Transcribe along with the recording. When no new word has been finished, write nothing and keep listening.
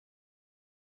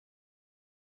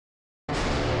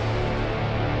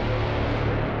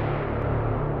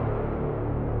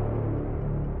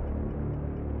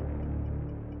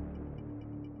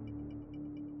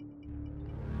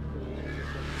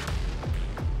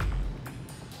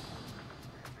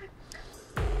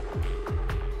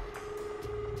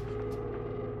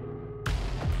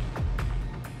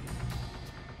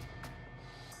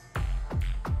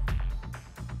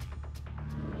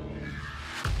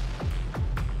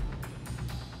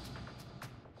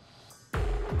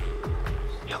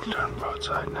He'll turn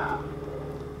broadside now.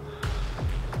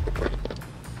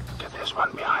 Get this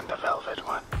one behind the velvet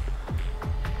one.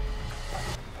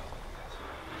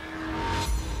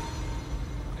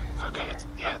 Okay,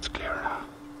 it's clear now.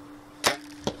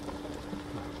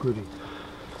 Goody.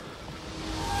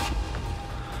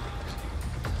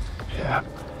 Yeah.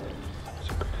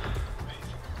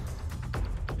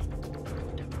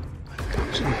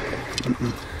 Good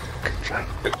try.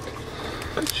 Good.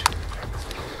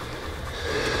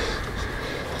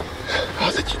 How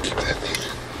did you keep that thing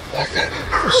like that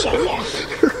for so long?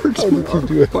 How did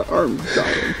you do it? My arm's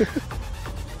dying.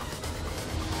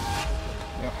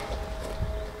 Yeah.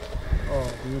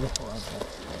 Oh, beautiful.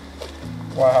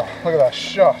 Wow, look at that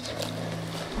shot.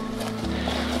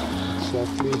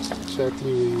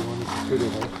 Exactly where you wanted to put it.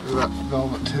 Look at that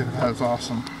velvet too. That's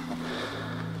awesome.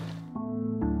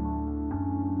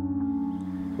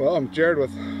 Well, I'm Jared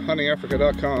with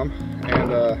huntingafrica.com,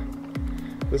 and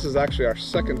this is actually our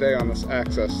second day on this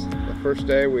access. The first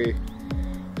day we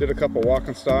did a couple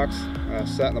walking stalks,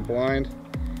 sat in the blind,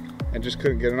 and just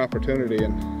couldn't get an opportunity.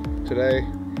 And today,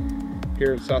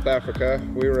 here in South Africa,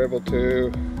 we were able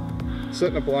to sit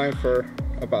in the blind for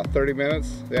about 30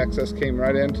 minutes. The access came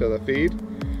right into the feed,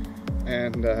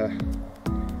 and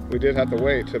we did have to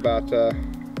wait about a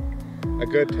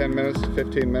good 10 minutes to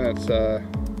 15 minutes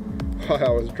while I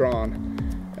was drawn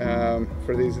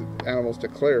for these animals to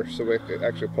clear so we could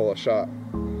actually pull a shot.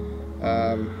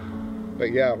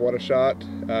 But yeah, what a shot,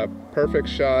 perfect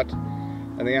shot,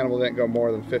 and the animal didn't go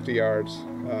more than 50 yards.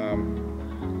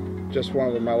 Just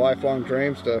one of my lifelong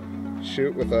dreams to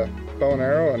shoot with a bow and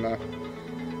arrow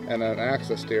and an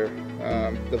axis deer.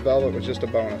 The velvet was just a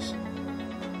bonus.